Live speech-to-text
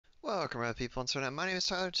Welcome back, people on the internet. My name is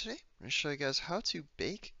Tyler. Today I'm going to show you guys how to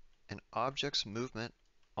bake an object's movement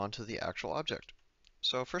onto the actual object.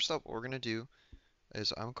 So first up, what we're going to do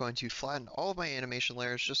is I'm going to flatten all of my animation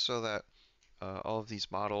layers just so that all of these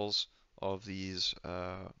models, all of these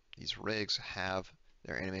rigs have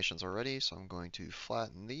their animations already. So I'm going to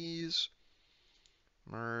flatten these,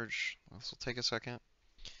 merge. This will take a second.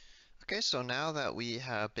 Okay, so now that we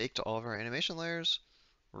have baked all of our animation layers,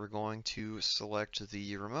 we're going to select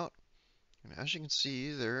the remote. And as you can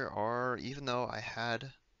see, there are, even though I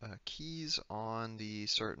had keys on the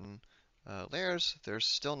certain layers, there's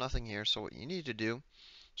still nothing here. So what you need to do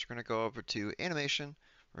is we're going to go over to animation.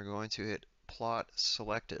 We're going to hit plot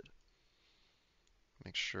selected.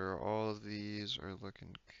 Make sure all of these are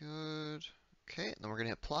looking good. Okay, and then we're going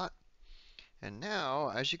to hit plot. And now,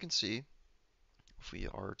 as you can see, if we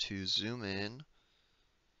are to zoom in,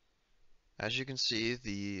 as you can see,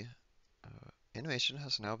 the animation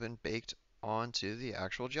has now been baked onto the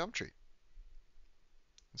actual geometry.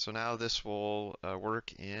 So now this will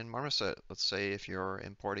work in Marmoset. Let's say if you're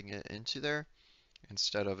importing it into there,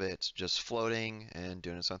 instead of it just floating and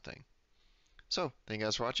doing its own thing. So, thank you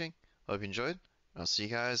guys for watching. Hope you enjoyed. I'll see you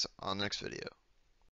guys on the next video.